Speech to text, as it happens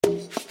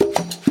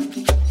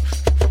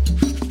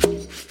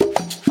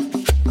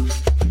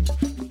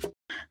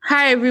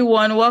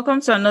everyone. Welcome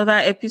to another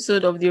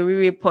episode of the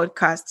Orire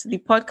podcast, the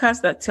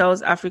podcast that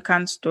tells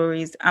African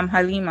stories. I'm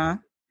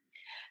Halima.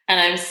 And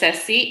I'm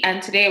Ceci,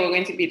 and today we're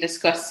going to be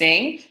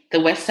discussing the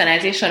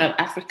westernization of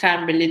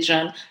African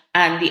religion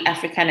and the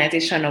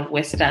Africanization of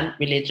Western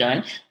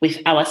religion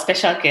with our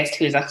special guest,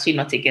 who is actually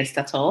not a guest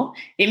at all,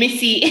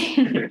 Emisi.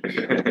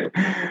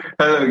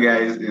 Hello,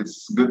 guys.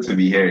 It's good to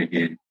be here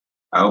again.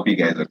 I hope you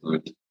guys are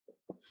good.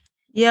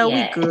 Yeah,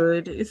 we're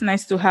good. It's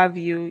nice to have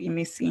you,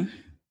 Emisi.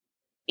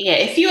 Yeah,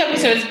 a few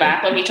episodes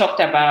back when we talked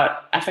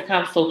about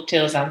African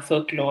folktales and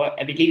folklore,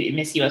 I believe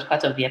Emisi was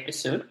part of the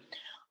episode.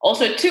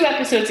 Also, 2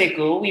 episodes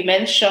ago, we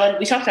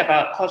talked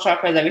about cultural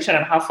preservation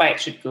and how far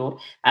it should go.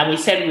 And we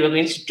said we were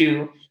going to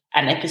do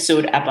an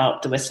episode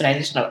about the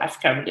westernization of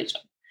African religion.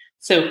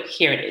 So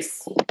here it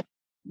is.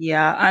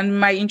 Yeah,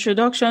 and my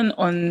introduction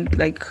on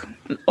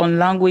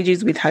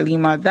languages with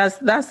Halima,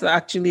 that's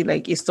actually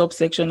like a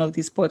subsection of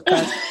this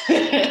podcast.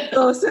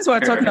 So since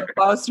we're talking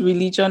about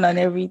religion and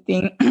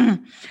everything,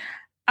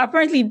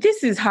 apparently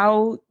this is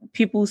how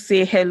people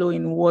say hello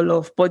in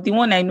Wolof, but the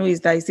one I know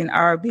is that it's in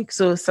Arabic.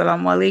 So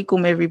Salaam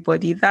Alaikum,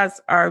 everybody.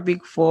 That's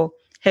Arabic for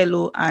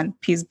hello and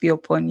peace be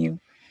upon you.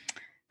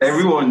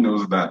 Everyone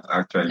knows that,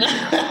 actually.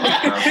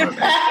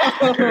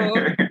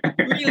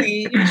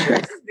 Really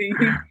interesting.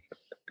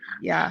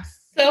 Yeah.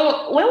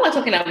 So when we're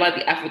talking about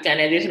the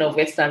Africanization of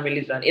Western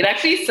religion, it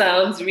actually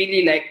sounds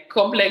really like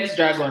complex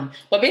jargon.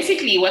 But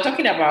basically, we're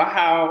talking about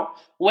how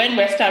when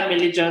Western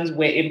religions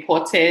were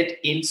imported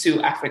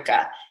into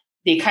Africa,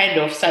 they kind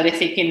of started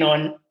taking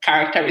on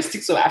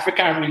characteristics of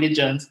African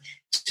religions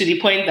to the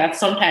point that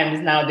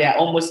sometimes now they are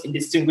almost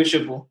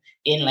indistinguishable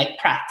in like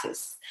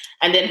practice.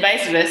 And then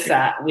vice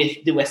versa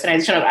with the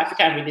westernization of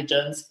African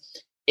religions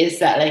is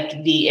that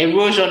like the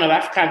erosion of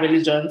African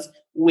religions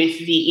with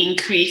the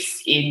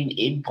increase in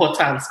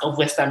importance of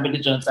Western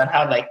religions and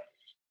how like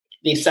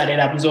they started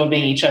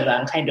absorbing each other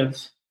and kind of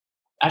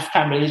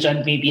African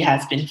religion maybe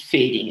has been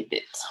fading a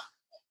bit.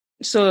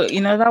 So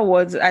in other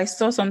words, I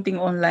saw something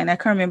online. I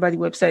can't remember the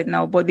website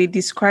now, but they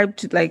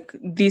described like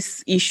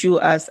this issue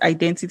as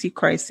identity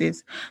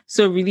crisis.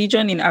 So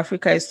religion in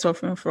Africa is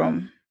suffering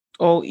from,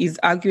 or is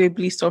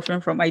arguably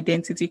suffering from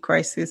identity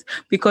crisis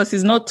because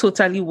it's not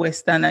totally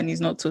Western and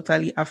it's not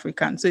totally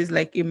African. So it's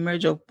like a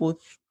merge of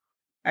both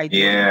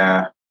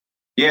ideas.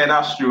 Yeah,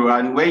 that's true.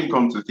 And when you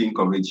come to think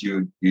of it,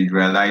 you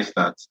realize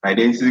that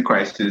identity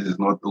crisis is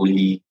not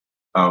only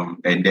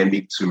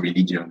endemic to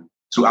religion.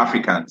 To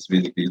Africans,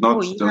 basically. It's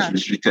not just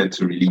restricted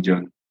to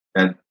religion.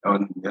 That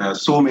on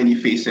so many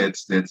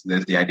facets, there's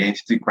the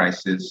identity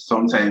crisis.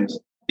 Sometimes,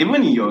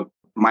 even in your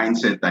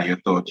mindset and your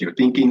thought, you're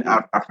thinking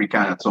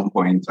African at some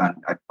point, and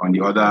on the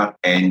other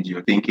end,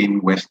 you're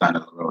thinking Western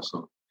as well.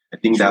 So I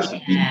think that's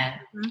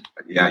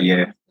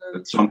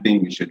that's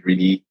something we should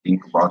really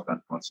think about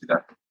and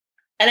consider.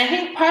 And I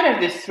think part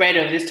of the thread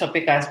of this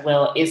topic as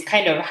well is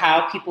kind of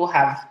how people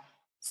have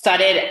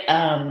started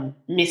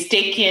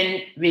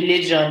mistaking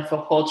religion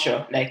for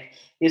culture. Like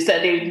they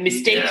started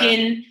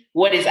mistaking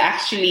what is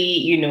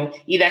actually,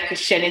 either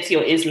Christianity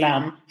or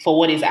Islam for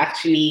what is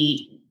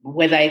actually,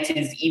 whether it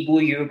is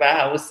Igbo, Yoruba,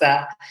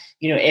 Hausa,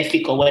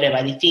 Efik or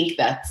whatever. They think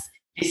that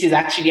this is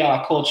actually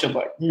our culture,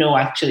 but no,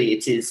 actually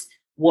it is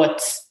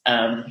what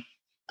the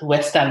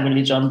Western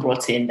religion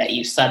brought in that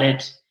you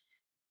started,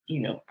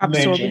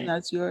 absorbing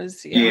as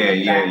yours.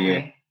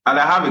 Yeah. And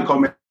I have a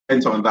comment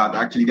on that.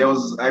 Actually,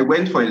 I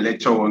went for a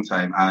lecture one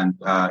time, and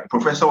a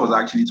professor was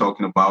actually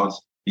talking about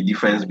the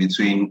difference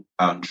between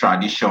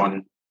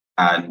tradition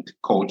and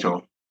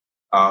culture.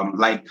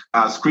 Like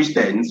as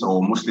Christians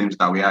or Muslims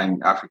that we are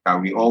in Africa,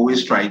 we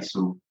always try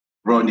to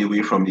run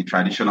away from the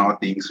traditional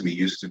things we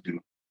used to do,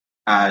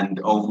 and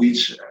of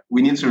which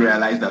we need to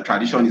realize that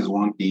tradition is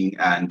one thing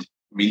and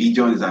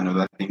religion is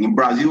another thing. In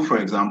Brazil, for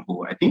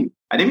example, I think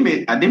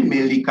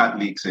mainly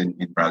Catholics in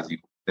Brazil.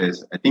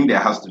 I think there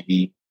has to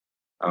be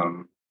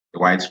the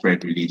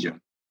widespread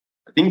religion.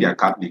 I think they are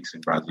Catholics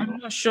in Brazil. I'm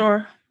not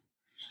sure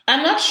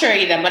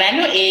either, but I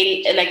know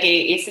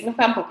a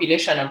significant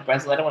population of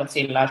Brazil. I don't want to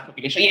say a large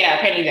population. Yeah,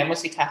 apparently they're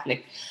mostly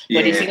Catholic.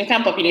 But a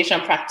significant population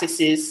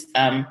practices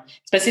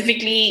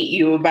specifically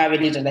Yoruba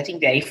religion. I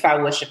think they're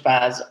Ifa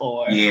worshippers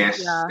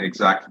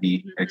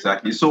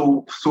Exactly.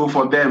 So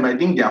for them, I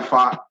think they are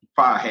far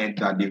ahead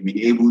that they've been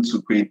able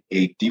to create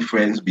a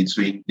difference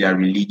between their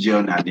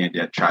religion and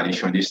their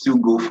tradition. They still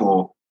go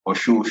for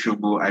Osun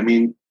Osogbo. I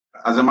mean,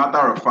 as a matter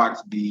of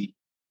fact, the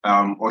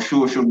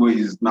Osun Osogbo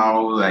is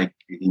now like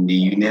in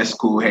the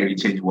UNESCO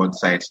Heritage World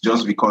Site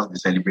just because they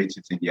celebrate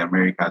it in the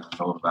Americas and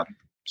all of that.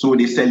 So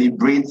they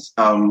celebrate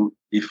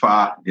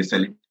Ifa, they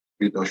celebrate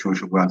Osun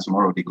Osogbo, and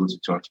tomorrow they go to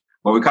church.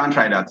 But we can't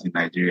try that in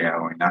Nigeria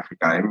or in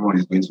Africa. Everyone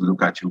is going to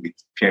look at you with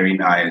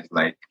peering eyes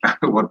like,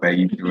 what are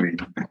you doing?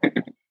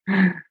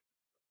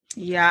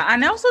 Yeah,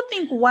 and I also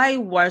think why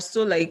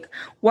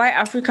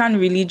African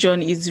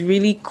religion is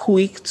really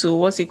quick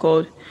to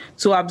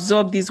to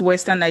absorb these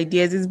Western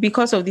ideas is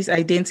because of this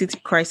identity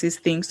crisis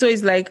thing. So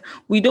it's like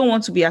we don't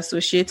want to be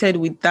associated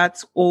with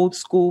that old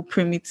school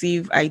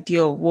primitive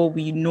idea of what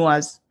we know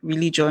as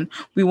religion.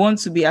 We want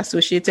to be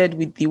associated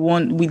with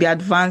the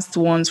advanced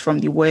ones from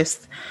the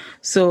West.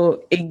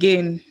 So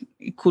again,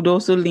 it could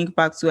also link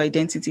back to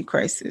identity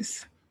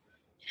crisis.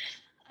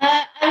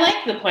 I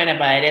like the point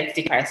about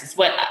identity crisis,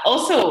 but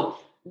also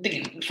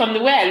from the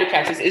way I look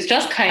at it, it's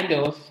just kind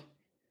of,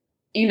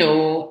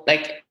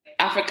 like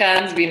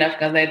Africans being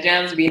Africans,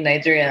 Nigerians being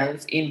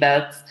Nigerians, in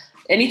that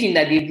anything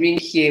that they bring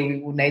here, we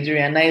will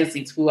Nigerianize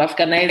it, we will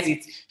Africanize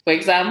it. For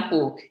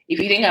example, if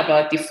you think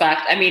about the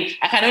fact, I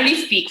can only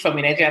speak from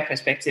a Nigerian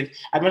perspective,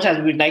 as much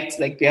as we'd like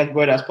to be as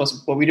broad as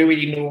possible, but we don't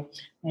really know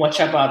much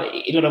about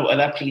a lot of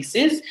other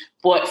places.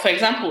 But for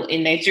example,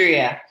 in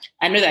Nigeria,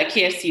 I know that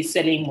KFC is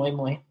selling moi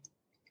moi.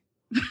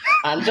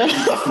 And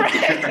just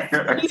right?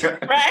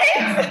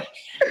 And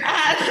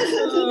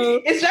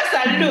it's just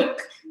a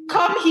look.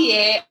 Come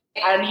here,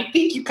 and you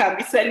think you can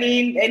be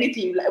selling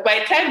anything. Like, by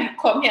the time you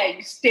come here,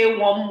 you stay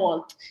 1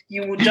 month,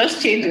 you will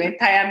just change your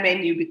entire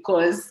menu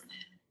because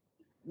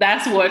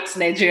that's what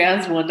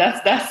Nigerians want.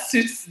 That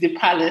suits the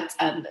palate,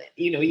 and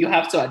you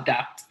have to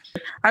adapt.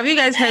 Have you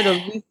guys heard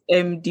of this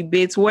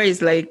debate where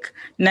it's like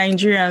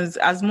Nigerians,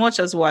 as much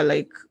as we're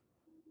like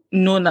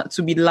known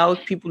to be loud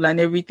people and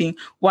everything,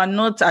 we're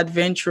not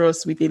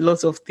adventurous with a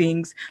lot of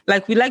things.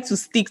 Like, we like to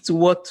stick to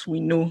what we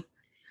know.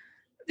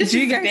 This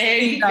is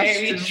very,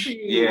 very true.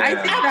 Yeah. I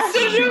think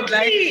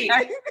absolutely.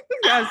 I think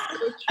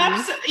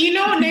that's so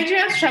true.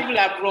 Nigerians travel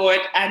abroad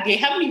and they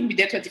haven't even been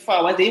there 24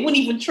 hours. They won't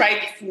even try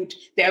the food.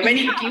 They're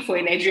already looking for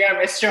a Nigerian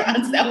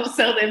restaurant that will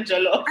sell them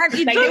jollof. And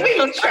it they won't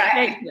even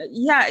try.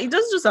 It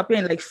doesn't just appear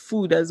in like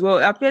food as well.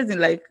 It appears in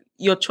like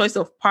your choice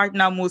of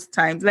partner most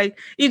times. Like,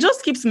 it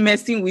just keeps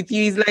messing with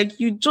you. It's like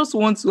you just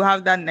want to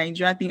have that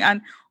Nigerian thing.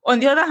 And on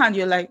the other hand,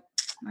 you're like,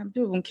 I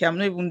don't even care. I'm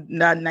not even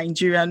that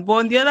Nigerian. But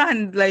on the other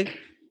hand, like,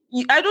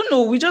 I don't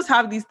know. We just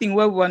have this thing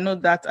where we're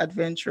not that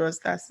adventurous.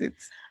 That's it.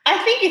 I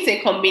think it's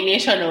a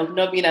combination of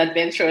not being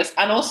adventurous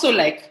and also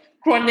like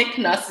chronic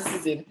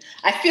narcissism.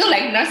 I feel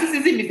like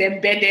narcissism is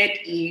embedded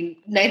in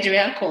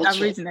Nigerian culture.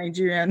 Average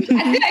Nigerian. I feel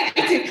like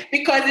it's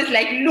because it's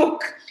like,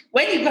 look,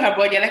 when you go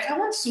abroad, you're like, I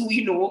want to,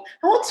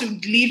 I want to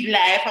live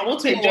life. I want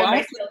to enjoy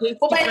myself.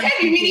 But by the time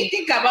you really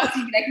think about it,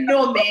 you're like,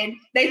 no, man,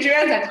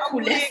 Nigerians are the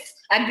coolest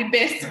and the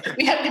best.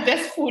 We have the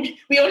best food.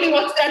 We only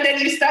want, and then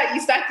you start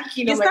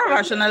thinking. You start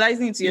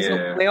rationalizing it to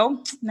yourself.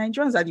 Well,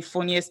 Nigerians are the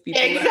funniest people.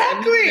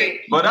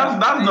 Exactly. But that's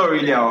not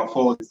really our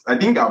fault. I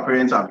think our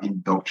parents have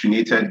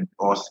indoctrinated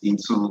us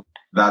into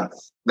that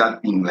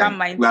thing.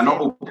 Like, we are not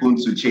open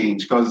to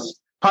change because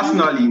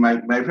personally, my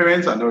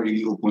parents are not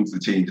really open to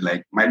change.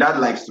 Like, my dad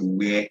likes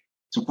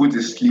to put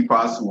his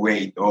slippers where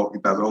it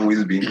has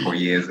always been for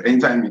years.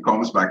 Anytime he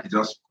comes back, he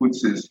just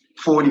puts his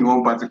phone in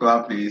one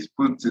particular place,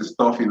 puts his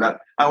stuff in that.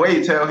 And when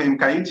you tell him,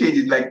 can you change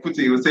it? Like,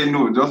 he'll say,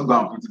 no, just go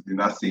and put it in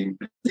that same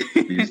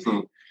place.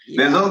 So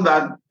there's all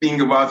that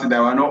thing about it that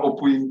we're not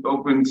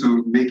open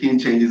to making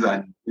changes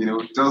and,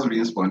 just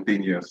being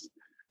spontaneous.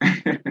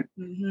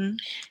 Mm-hmm.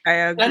 I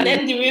agree. And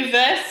then the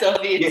reverse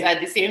of it at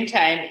the same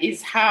time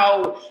is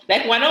how,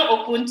 like, we're not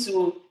open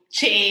to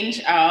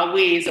change our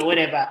ways or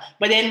whatever,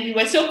 but then we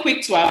were so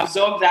quick to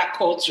absorb that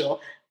culture,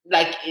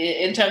 like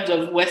in terms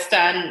of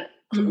Western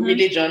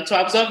religion,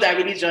 to absorb that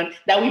religion,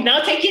 that we've now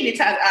taken it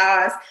as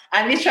ours,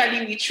 and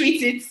literally we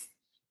treat it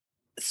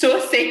so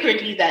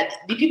sacredly that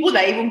the people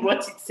that even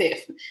brought it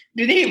safe,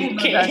 do they even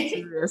care?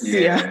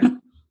 Yeah.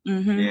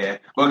 Mm-hmm. Yeah.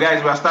 Well,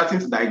 guys, we're starting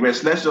to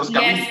digress. Let's just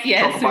talk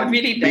about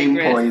really the main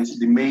points,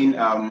 the main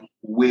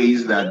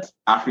ways that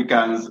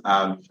Africans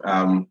have,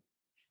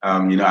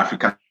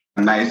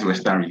 Africanized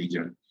Western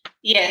religion.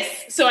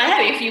 Yes. So I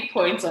have a few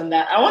points on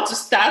that. I want to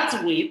start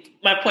with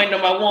my point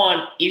number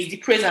one is the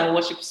praise and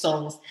worship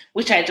songs,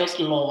 which I just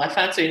love. I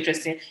found so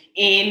interesting.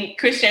 In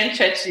Christian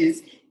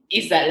churches,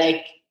 is that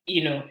like,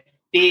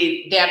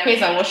 they are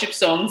praise and worship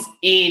songs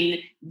in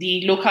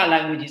the local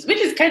languages, which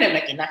is kind of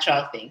like a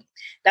natural thing.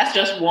 That's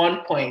just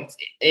one point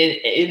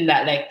in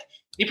that, like,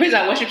 the praise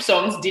and worship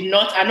songs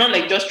are not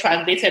like just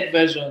translated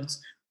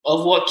versions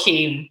of what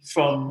came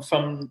from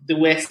the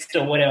West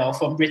or whatever,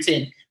 from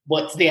Britain,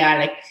 but they are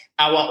like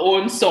our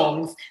own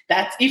songs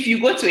that if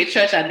you go to a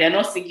church and they're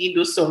not singing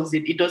those songs,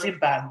 it doesn't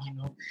bang,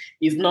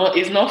 It's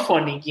not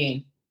fun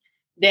again.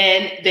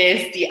 Then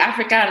there's the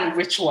African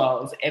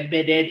rituals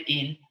embedded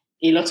in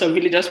a lot of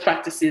religious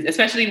practices,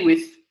 especially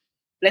with,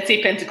 let's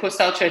say,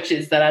 Pentecostal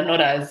churches that are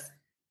not as,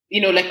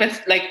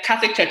 like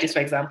Catholic churches, for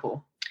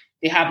example,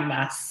 they have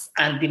mass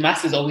and the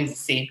mass is always the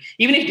same.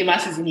 Even if the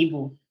mass is in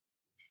Igbo,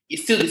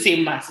 it's still the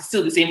same mass, it's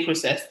still the same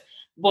process.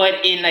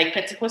 But in like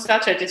Pentecostal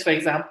churches, for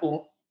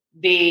example,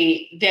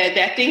 there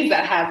are things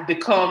that have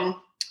become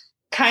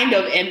kind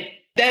of,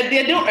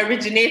 they don't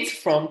originate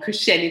from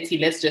Christianity,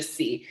 let's just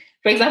say.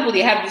 For example,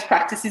 they have these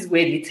practices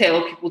where they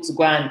tell people to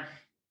go and,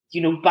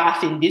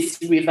 bath in this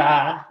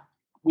river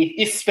with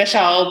this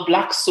special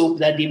black soap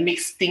that they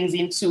mix things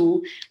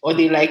into, or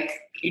they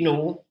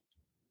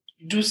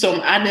do some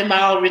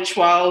animal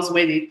rituals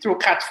where they throw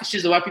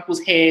catfishes over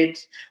people's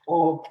heads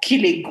or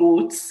kill a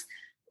goat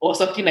or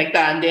something like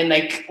that, and then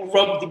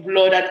rub the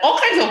blood and all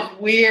kinds of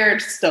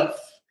weird stuff.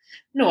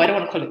 No, I don't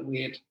want to call it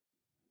weird.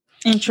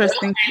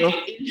 Interesting stuff.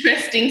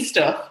 Interesting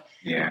stuff.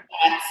 Yeah.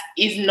 That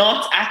is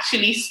not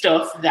actually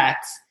stuff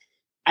that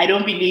I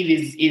don't believe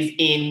is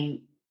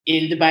in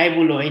the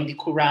Bible or in the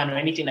Quran or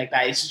anything like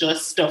that. It's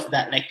just stuff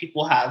that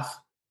people have.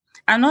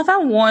 Another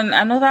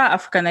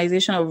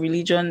Africanization of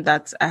religion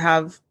that I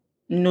have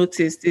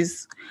noticed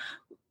is,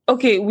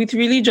 okay, with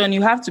religion,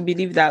 you have to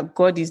believe that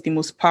God is the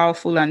most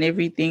powerful and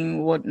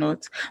everything,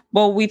 whatnot.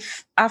 But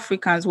with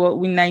Africans,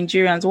 with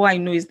Nigerians, what I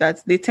know is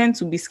that they tend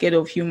to be scared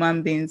of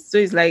human beings. So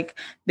it's like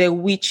they're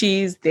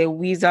witches, they're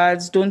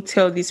wizards. Don't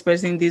tell this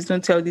person this,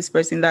 don't tell this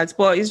person that.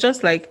 But it's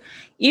just like,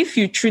 if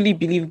you truly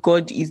believe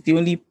God is the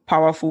only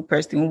powerful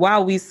person, why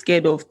are we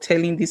scared of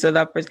telling this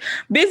other person?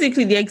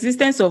 Basically, the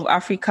existence of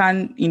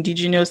African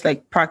indigenous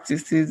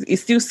practices, it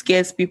still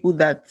scares people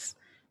that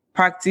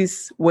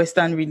practice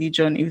Western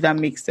religion, if that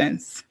makes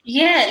sense.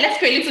 Yeah,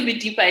 let's go a little bit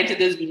deeper into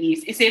those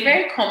beliefs. It's a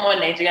very common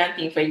Nigerian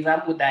thing, for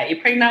example, that a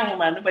pregnant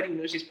woman, nobody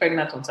knows she's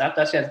pregnant until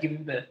after she has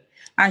given birth.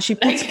 And she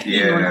puts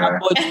it on her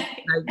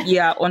body,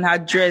 on her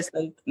dress.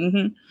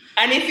 Mm-hmm.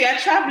 And if you're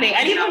traveling,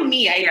 and even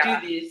me,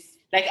 I do this.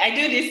 I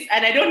do this,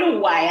 and I don't know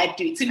why I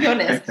do it, to be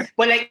honest.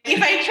 But if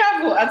I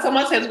travel and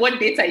someone says, "What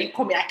date are you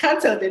coming?" I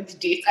can't tell them the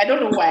date. I don't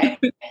know why.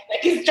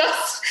 It's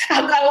just,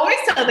 I always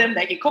tell them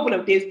a couple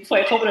of days before,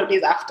 a couple of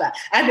days after.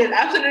 And there's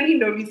absolutely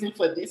no reason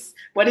for this.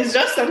 But it's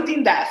just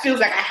something that feels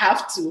like I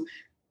have to.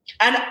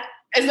 And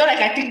it's not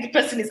I think the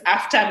person is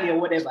after me or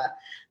whatever.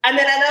 And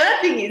then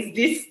another thing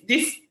is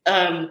this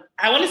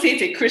I want to say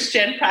it's a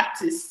Christian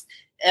practice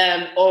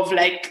of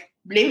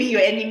blaming your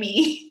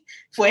enemy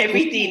for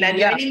everything, and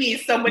your enemy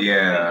is somebody or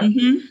a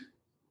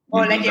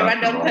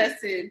random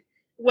person.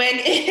 When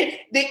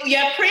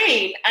you're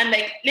praying, and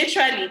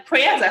literally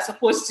prayers are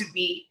supposed to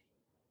be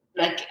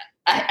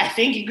I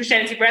think in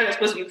Christianity prayers are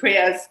supposed to be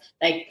prayers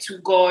to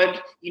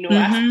God,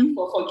 asking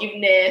for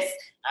forgiveness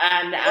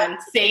and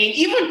saying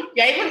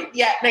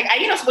are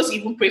you not supposed to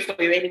even pray for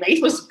your enemy? Are you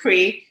supposed to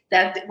pray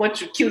that God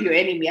should kill your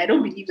enemy? I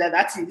don't believe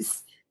that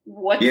is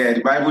what. Yeah,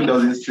 the Bible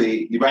doesn't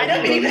say. I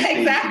don't believe that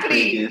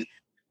exactly.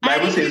 The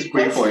Bible says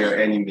pray for your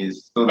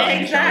enemies so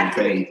that you shall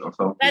repent or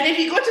something. And if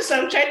you go to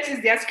some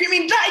churches, they are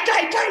screaming, die.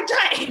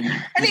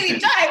 Enemy,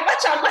 die,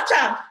 watch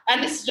out.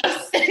 And it's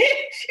just,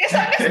 it's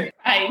always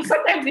fine.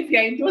 Sometimes if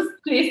you're in those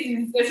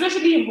places,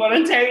 especially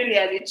involuntarily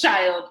as a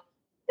child,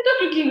 you're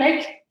not looking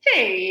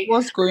hey.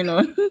 What's going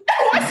on?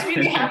 What's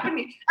really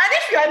happening? And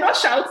if you are not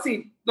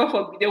shouting, God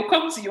forbid, they'll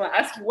come to you and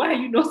ask you, why are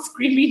you not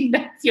screaming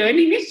that your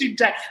enemy should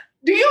die?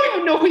 Do you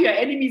even know who your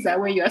enemies are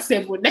when you're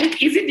 7?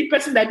 Is it the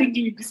person that didn't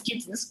give you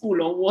biscuits in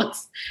school or what?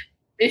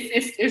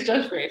 It's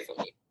just very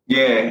funny.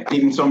 Yeah,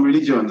 in some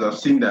religions, I've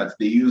seen that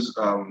they use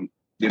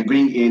they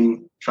bring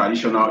in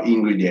traditional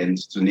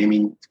ingredients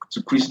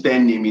to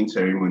Christian naming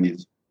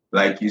ceremonies.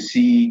 You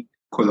see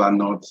cola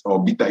nut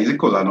or bitter. Is it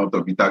cola nut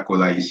or bitter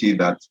cola? You see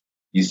that.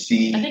 You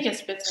see I think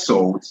it's bitter.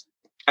 Salt.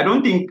 I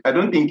don't think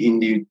in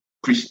the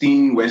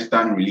pristine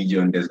Western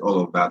religion there's all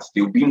of that.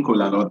 They'll bring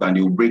cola nut and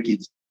they'll break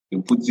it.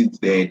 They'll put it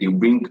there. They'll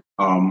bring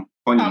honey.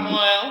 Palm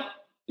oil.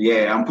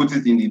 Yeah, and put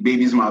it in the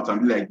baby's mouth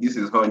and be like, this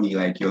is honey.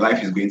 Your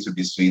life is going to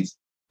be sweet.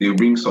 They'll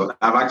bring salt.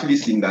 I've actually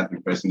seen that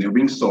in person. They'll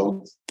bring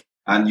salt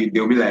and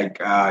they'll be like,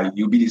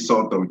 you'll be the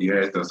salt of the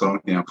earth or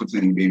something, and put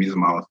it in the baby's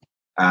mouth.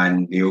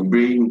 And they'll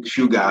bring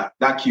sugar,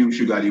 that cube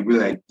sugar. They'll be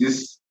like,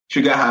 this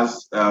sugar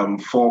has 4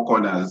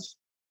 corners.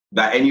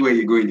 That anywhere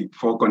you go in the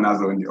 4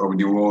 corners of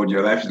the world,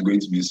 your life is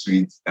going to be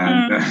sweet.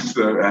 And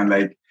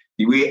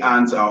the way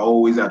ants are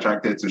always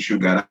attracted to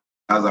sugar,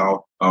 that's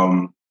how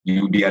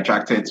you'll be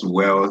attracted to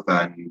wealth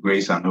and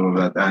grace and all of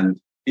that. And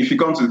if you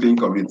come to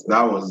think of it,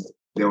 that was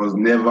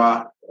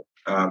never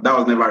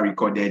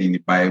recorded in the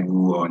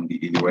Bible or in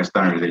the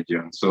Western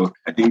religion. So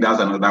I think that's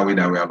another way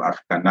that we have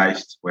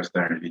Africanized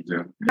Western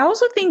religion. I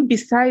also think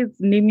besides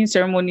naming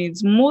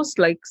ceremonies, most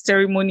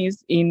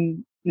ceremonies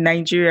in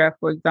Nigeria,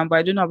 for example,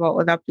 I don't know about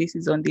other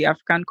places on the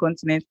African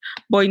continent,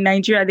 but in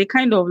Nigeria, they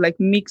kind of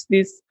mix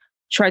this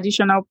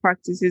traditional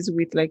practices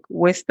with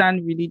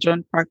Western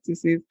religion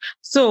practices.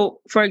 So,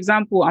 for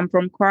example, I'm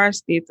from Kwara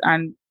State,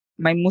 and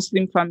my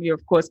Muslim family,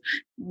 of course,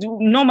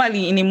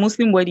 normally in a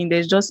Muslim wedding,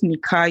 there's just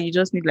nikah. You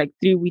just need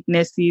 3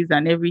 witnesses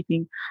and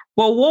everything.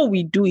 But what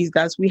we do is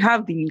that we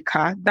have the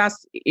nikah.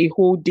 That's a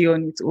whole day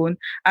on its own.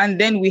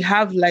 And then we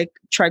have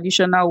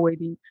traditional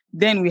wedding.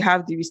 Then we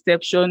have the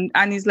reception.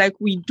 And it's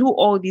we do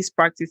all these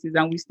practices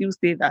and we still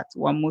say that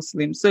we're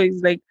Muslim. So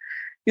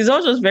it's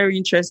all just very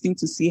interesting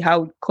to see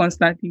how it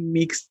constantly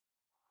mix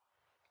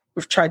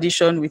with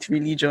tradition with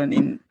religion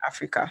in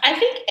Africa. I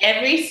think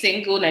every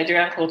single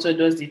Nigerian culture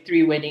does the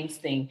 3 weddings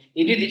thing.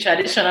 They do the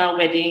traditional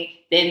wedding,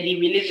 then the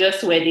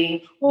religious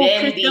wedding,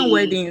 then Christian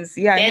weddings.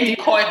 Yeah, then the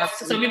court.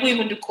 Some people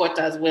even do court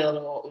as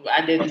well,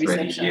 and then the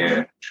reception.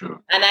 Yeah, true.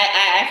 And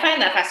I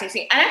find that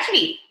fascinating. And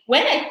actually,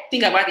 when I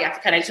think about the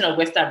Africanization of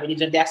Western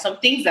religion, there are some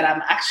things that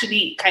I'm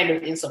actually kind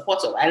of in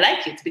support of. I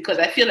like it because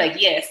I feel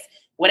like, yes,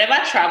 whatever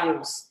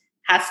travels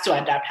has to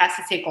adapt, has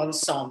to take on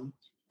some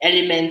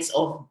elements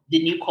of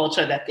the new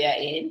culture that they're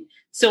in.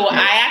 So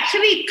I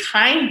actually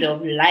kind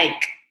of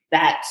like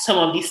that some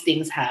of these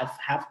things have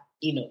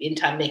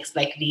intermixed,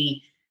 like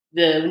the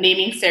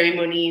naming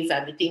ceremonies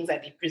and the things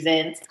that they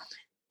present.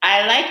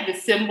 I like the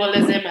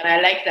symbolism, and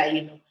I like that,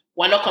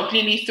 we're not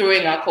completely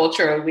throwing our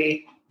culture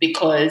away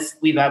because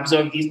we've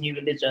absorbed these new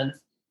religions,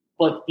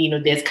 but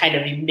there's kind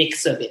of a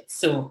mix of it.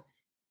 So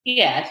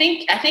yeah, I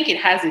think it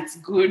has its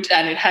good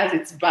and it has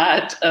its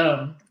bad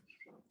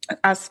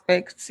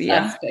aspects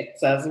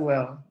as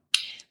well.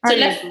 So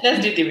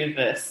let's do the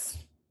reverse.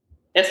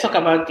 Let's talk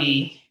about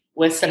the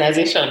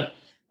westernization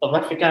of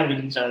African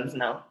religions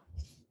now.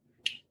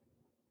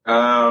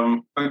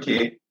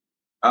 Okay.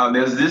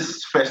 There's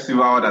this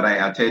festival that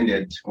I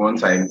attended one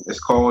time. It's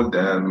called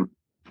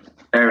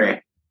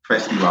Ere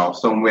Festival,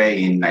 somewhere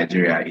in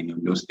Nigeria, in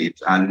Ondo State.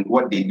 And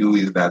what they do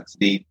is that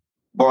they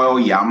boil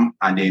yam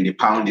and then they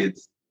pound it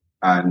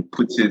and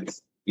put it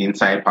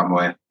inside palm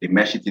oil. They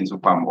mesh it into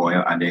palm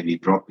oil and then they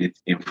drop it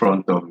in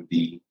front of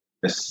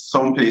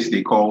some place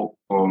they call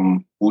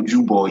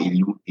Ojubo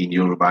Ilu in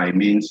Yoruba. It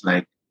means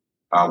like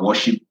a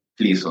worship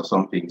place or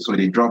something. So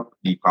they drop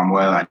the palm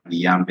oil and the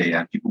yam there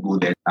and people go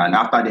there. And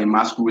after the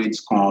masquerades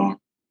come,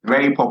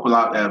 very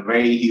popular,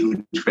 very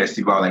huge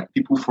festival. Like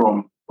people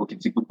from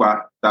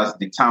Okitikupa, that's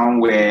the town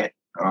where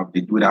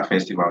they do that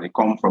festival. They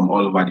come from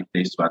all over the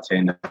place to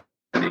attend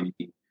and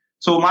everything.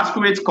 So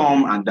masquerades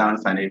come and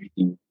dance and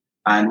everything.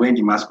 And when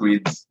the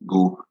masquerades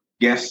go,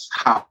 guess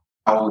how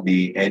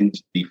they end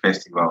the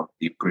festival?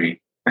 They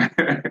pray.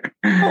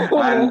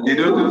 And they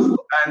don't.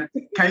 And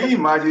can you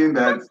imagine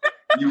that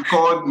you've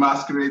called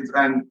masquerades,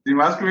 and the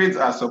masquerades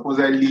are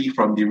supposedly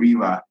from the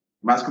river?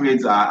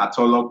 Masquerades are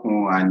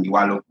Atolokun and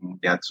Iwalokun.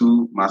 There are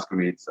two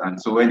masquerades,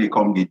 and so when they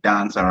come, they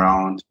dance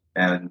around,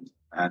 and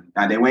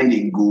then when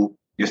they go,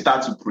 they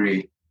start to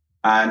pray,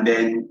 and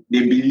then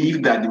they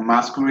believe that the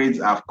masquerades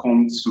have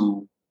come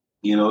to,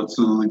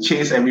 to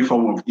chase every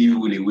form of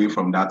evil away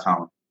from that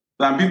town.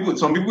 Some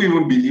people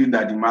even believe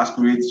that the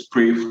masquerades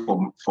pray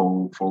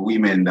for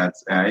women, that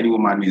any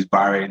woman who is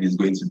barren is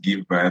going to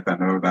give birth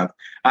and all that.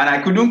 And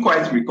I couldn't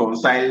quite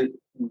reconcile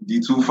the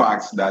two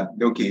facts that,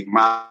 okay,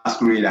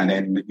 masquerade and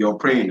then you're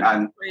praying.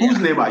 And whose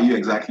name are you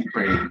exactly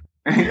praying?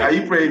 Are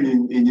you praying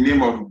in the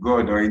name of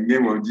God or in the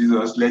name of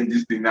Jesus? Let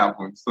this thing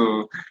happen.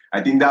 So I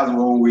think that's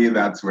one way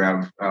that we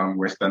have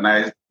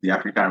westernized the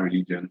African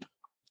religion.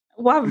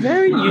 We're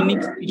very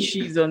unique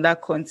species on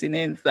that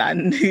continent,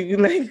 and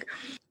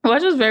we're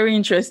just very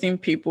interesting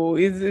people.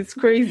 It's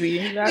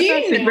crazy. That's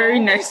a very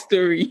nice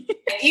story.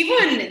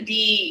 Even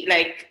the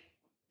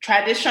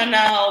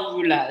traditional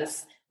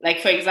rulers,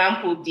 like for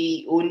example,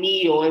 the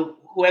Oni or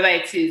whoever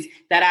it is,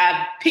 that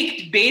are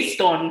picked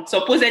based on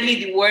supposedly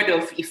the word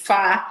of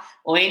Ifa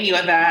or any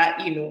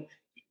other,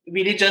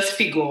 religious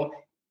figure.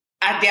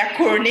 At their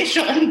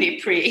coronation, they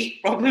pray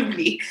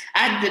probably,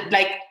 and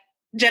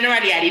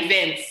generally at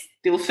events,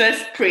 they will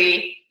first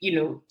pray,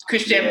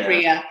 Christian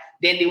prayer,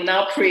 then they will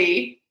now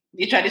pray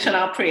the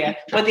traditional prayer.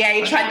 But they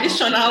are a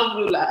traditional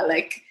ruler.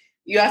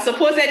 You are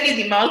supposedly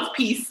the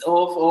mouthpiece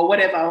of or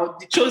whatever, or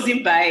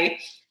chosen by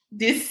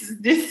this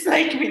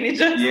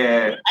religion.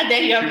 Yeah. And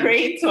then you're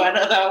praying to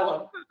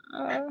another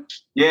one.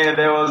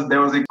 There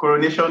was a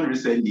coronation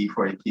recently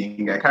for a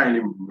king. I can't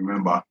really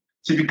remember.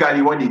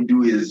 Typically what they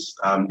do is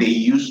they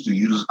used to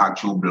use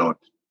actual blood.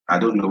 I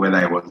don't know whether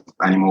it was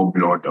animal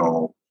blood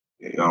or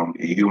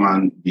a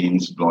human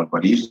being's blood,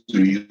 but they used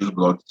to use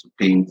blood to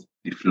paint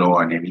the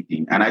floor and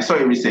everything. And I saw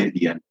it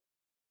recently and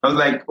I was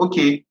like,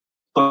 okay,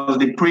 because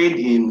they prayed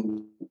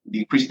in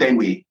the Christian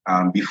way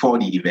before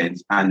the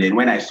event. And then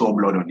when I saw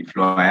blood on the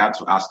floor, I had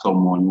to ask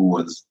someone who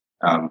was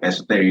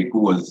esoteric, who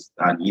was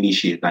an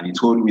initiate, and he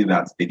told me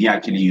that they didn't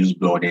actually use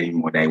blood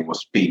anymore, that it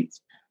was paint.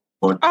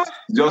 But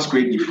just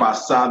create the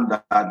facade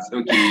that,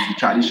 okay, the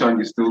tradition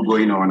is still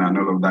going on and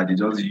all of that. They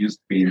just used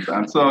paint.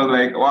 And so I was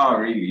like, wow,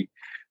 really?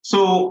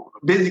 So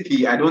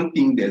basically, I don't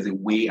think there's a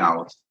way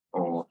out,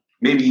 or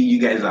maybe you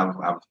guys have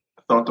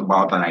thought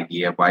about an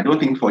idea, but I don't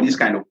think for this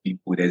kind of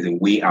people, there's a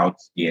way out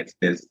yet.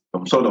 There's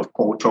some sort of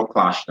culture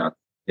clash that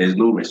there's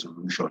no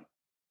resolution.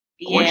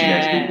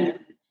 Yeah,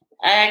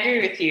 I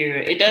agree with you.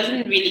 It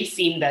doesn't really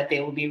seem that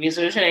there will be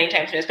resolution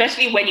anytime soon,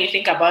 especially when you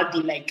think about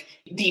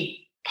the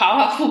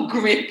powerful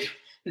grip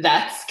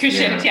that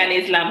Christianity and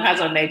Islam has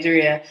on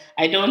Nigeria.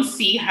 I don't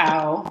see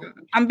how.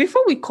 And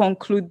before we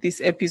conclude this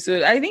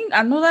episode, I think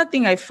another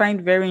thing I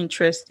find very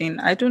interesting,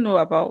 I don't know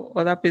about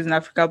other places in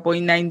Africa, but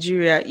in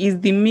Nigeria, is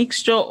the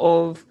mixture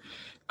of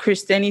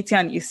Christianity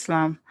and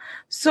Islam.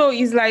 So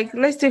it's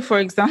let's say, for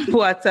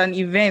example, at an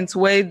event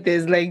where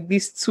there's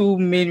these two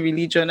main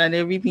religion and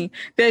everything,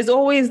 there's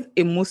always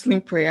a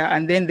Muslim prayer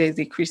and then there's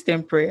a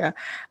Christian prayer.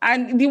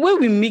 And the way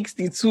we mix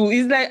the two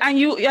is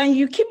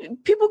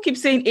people keep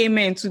saying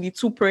amen to the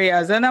two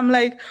prayers. And I'm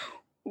like,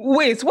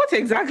 Wait, what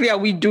exactly are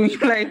we doing?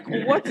 Like,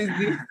 what is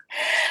this?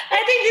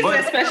 I think this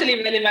is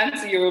especially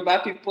relevant to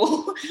Yoruba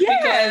people.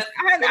 Yes,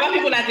 because Yoruba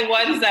people are the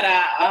ones that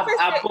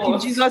are in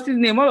both. Jesus'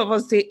 name, all of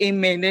us say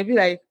amen. They'll be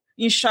like,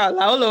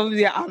 Inshallah, all of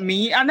them are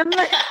me. And I'm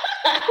like,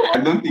 I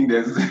don't think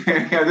there's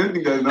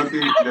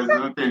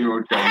nothing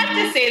wrong. I have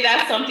to say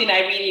that's something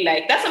I really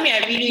like. That's something I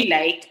really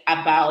like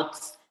about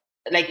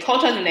like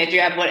cultures in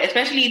Nigeria, but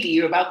especially the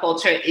Yoruba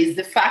culture, is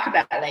the fact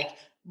that like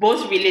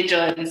both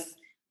religions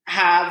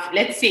have,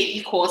 let's say,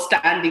 equal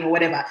standing or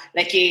whatever.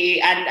 Like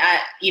a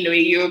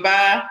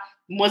Yoruba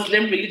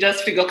Muslim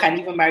religious figure can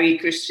even marry a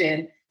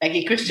Christian, like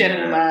a Christian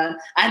woman,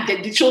 and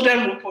the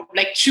children will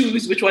like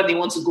choose which one they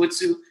want to go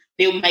to.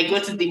 They might go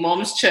to the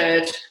mom's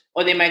church,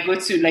 or they might go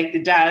to like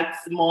the dad's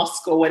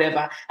mosque or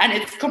whatever, and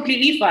it's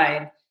completely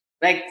fine.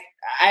 Like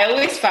I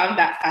always found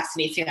that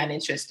fascinating and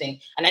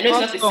interesting, and I know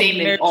it's not the same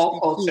in all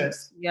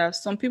cultures. Yeah,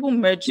 some people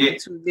merge the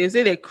two. They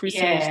say they're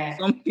Christmas or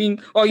something,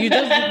 or you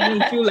just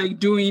don't feel like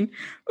doing.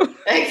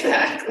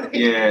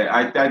 Exactly.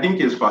 Yeah, I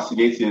think it's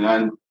fascinating,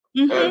 and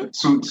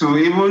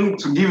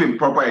to give a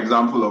proper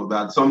example of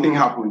that, something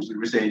happened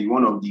recently.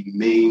 One of the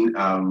main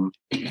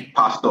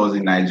pastors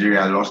in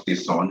Nigeria lost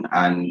his son,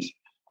 and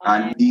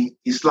the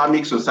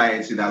Islamic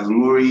society, that's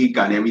Murik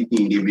and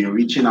everything, they've been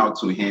reaching out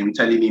to him,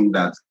 telling him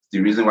that the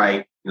reason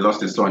why he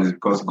lost his son is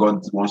because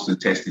God wants to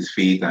test his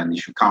faith and he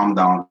should calm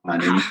down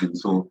and everything.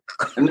 So,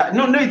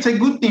 no, it's a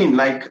good thing.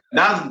 Like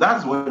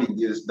that's what it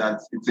is.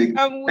 That it's he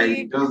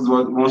just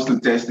wants to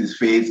test his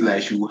faith.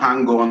 Like should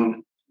hang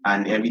on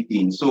and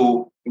everything.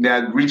 So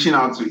they're reaching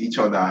out to each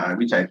other,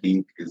 which I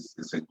think is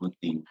a good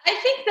thing. I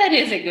think that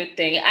is a good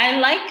thing. I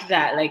like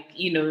that. Like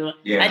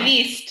at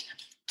least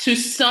to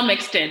some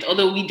extent.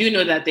 Although we do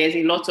know that there's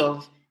a lot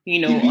of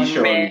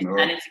division, unrest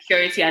and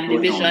insecurity and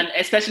division,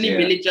 especially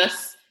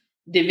religious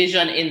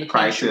division in the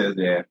country.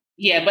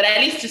 Yeah, but at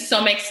least to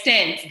some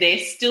extent,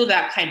 there's still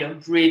that kind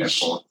of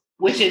bridge,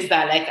 which is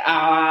that like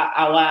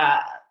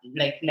our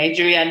like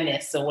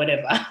Nigerianness or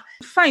whatever.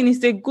 Fine,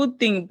 it's a good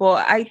thing,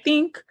 but I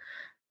think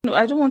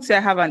I don't want to say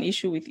I have an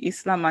issue with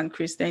Islam and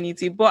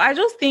Christianity, but I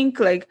just think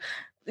like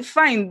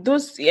fine,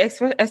 those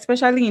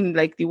especially in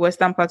like the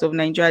western part of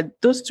Nigeria,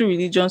 those two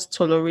religions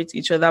tolerate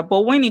each other.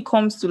 But when it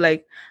comes to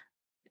like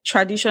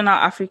traditional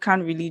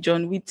African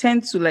religion, we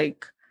tend to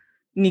like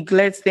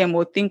neglect them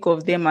or think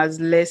of them as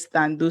less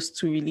than those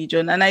two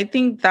religions. And I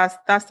think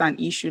that's an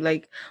issue.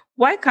 Like,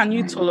 why can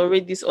you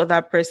tolerate this other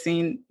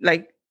person?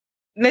 Like,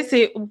 let's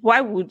say,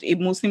 why would a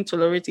Muslim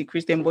tolerate a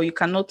Christian, but you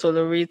cannot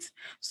tolerate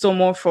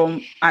someone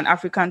from an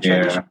African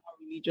traditional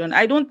religion?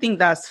 I don't think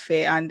that's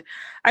fair. And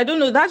I don't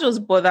know, that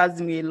just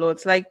bothers me a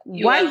lot. Like,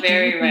 why do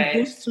you think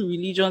those two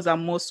religions are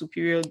more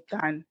superior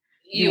than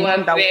you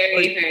are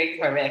very, very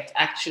correct,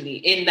 actually,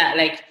 in that,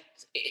 like,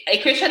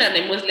 a Christian and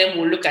a Muslim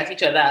will look at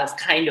each other as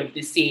kind of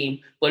the same,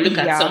 but look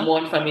at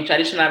someone from a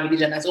traditional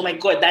religion as, oh my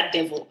God, that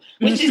devil,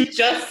 which is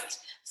just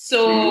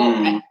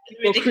so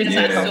ridiculous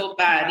and so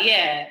bad.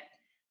 Yeah.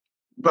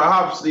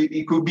 Perhaps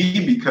it could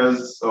be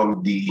because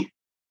of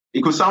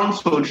it could sound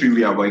so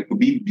trivial, but it could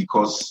be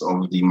because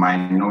of the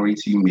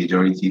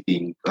minority-majority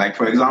thing. Like,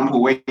 for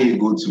example, when you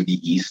go to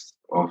the east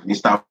of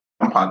eastern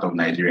part of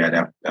Nigeria,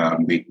 that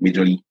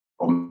majorly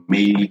or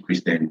mainly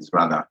Christians,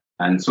 rather.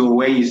 And so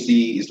when you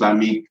see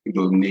Islamic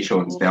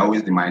dominations, they're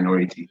always the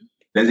minority.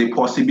 There's a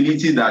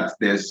possibility that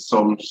there's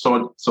some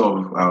sort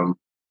of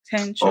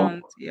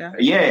tension,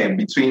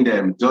 between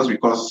them, just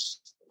because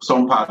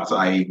some parts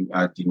are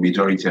the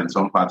majority and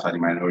some parts are the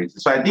minority.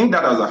 So I think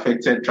that has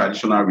affected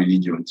traditional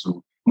religion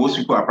too. Most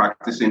people are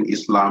practicing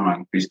Islam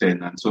and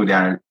Christian, and so there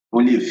are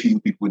only a few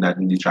people that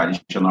do the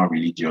traditional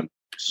religion.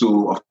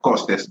 So of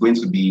course, there's going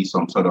to be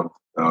some sort of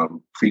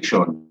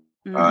friction.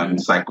 And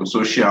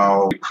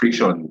psychosocial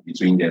friction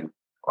between them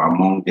or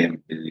among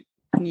them.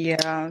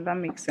 Yeah, that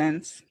makes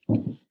sense.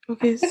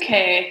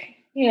 Okay.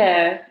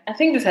 Yeah, I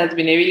think this has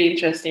been a really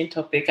interesting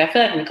topic. I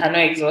feel like we cannot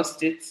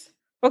exhaust it.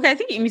 Okay, I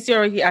think Imisi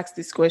already asked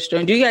this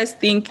question. Do you guys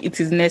think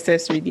it is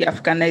necessary, the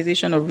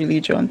Africanization of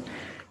religion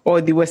or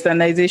the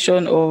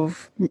Westernization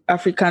of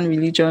African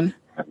religion?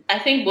 I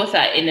think both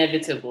are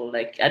inevitable.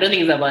 Like, I don't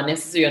think it's about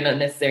necessary or not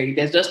necessary.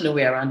 There's just no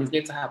way around. It's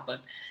going to happen.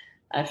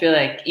 I feel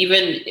like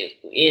even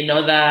in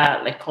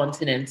other like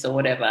continents or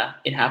whatever,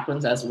 it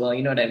happens as well.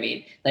 You know what I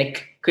mean?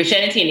 Like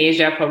Christianity in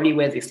Asia probably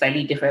wears a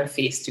slightly different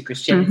face to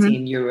Christianity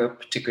in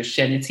Europe, to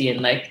Christianity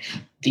in like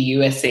the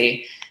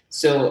USA.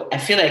 So I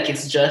feel like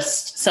it's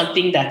just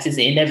something that is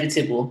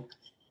inevitable.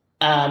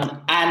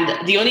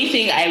 And the only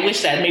thing I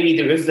wish that maybe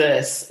the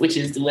reverse, which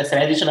is the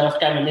Westernization of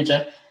African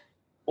religion,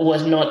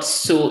 was not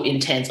so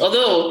intense.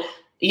 Although,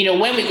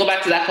 when we go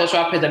back to that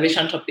cultural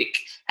preservation topic,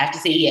 I have to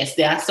say, yes,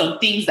 there are some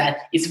things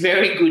that it's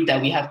very good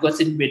that we have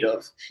gotten rid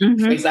of.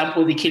 For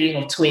example, the killing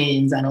of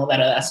twins and all that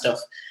other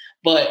stuff.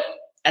 But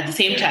at the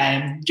same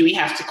time, do we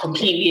have to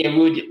completely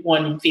erode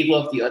one in favor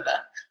of the other?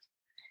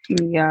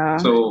 Yeah.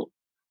 So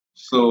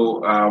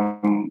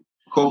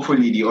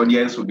hopefully the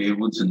audience will be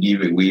able to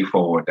give a way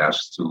forward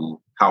as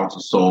to how to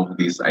solve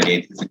this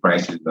identity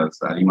crisis that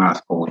Halima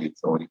has called it,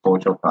 or the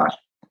culture clash.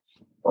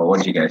 Or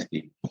what do you guys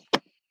think?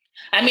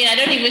 I mean, I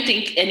don't even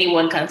think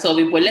anyone can solve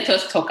it, but let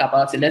us talk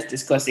about it. Let's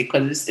discuss it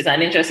because it's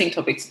an interesting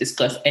topic to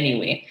discuss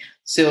anyway.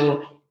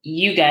 So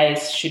you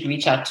guys should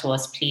reach out to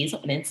us, please,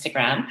 on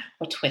Instagram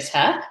or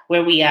Twitter,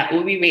 where we are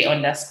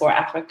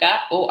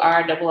Orire_Africa,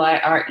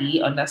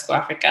 ORIIRE_Africa.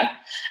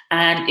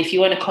 And if you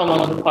want to come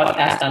on the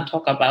podcast and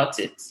talk about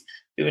it,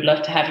 we would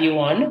love to have you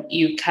on.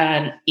 You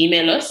can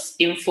email us,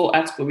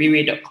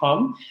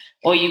 info@orire.com,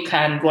 or you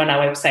can go on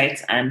our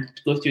website and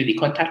go through the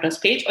contact us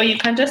page, or you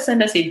can just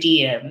send us a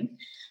DM.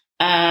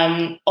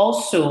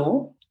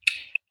 Also,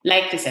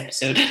 like this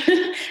episode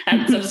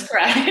and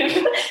subscribe.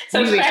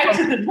 Subscribe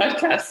to the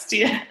podcast,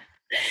 yeah,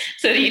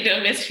 so that you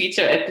don't miss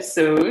future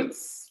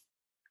episodes.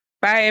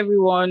 Bye,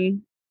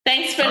 everyone.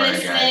 Thanks for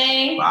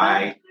listening.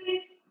 Guys. Bye.